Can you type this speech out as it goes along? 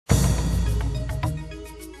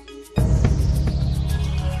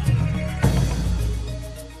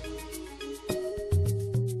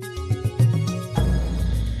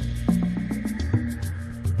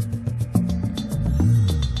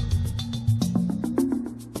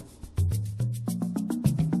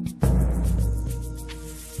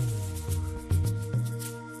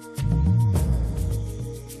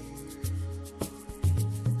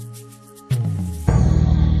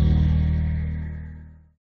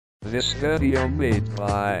This video made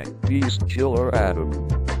by Beast Killer Adam.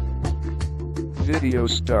 Video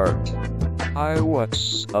start. Hi,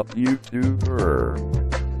 what's up, YouTuber?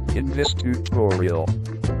 In this tutorial,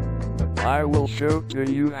 I will show to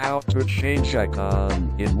you how to change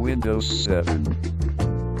icon in Windows 7.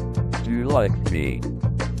 Do you like me?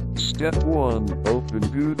 Step 1. Open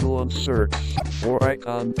Google and search for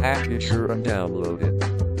icon packager and download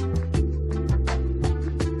it.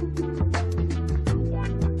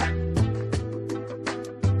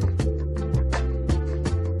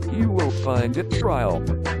 You will find it trial,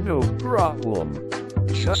 no problem.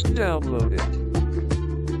 Just download it.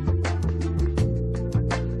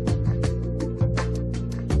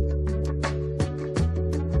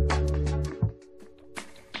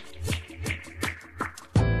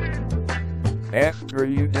 After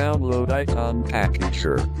you download icon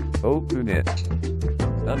packager, open it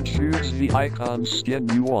and choose the icon skin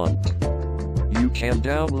you want. You can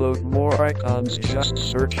download more icons, just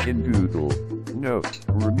search in Google. Note,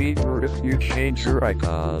 remember, if you change your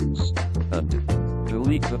icons and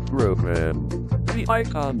delete the program, the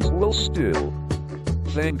icons will still.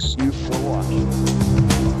 Thanks you for watching.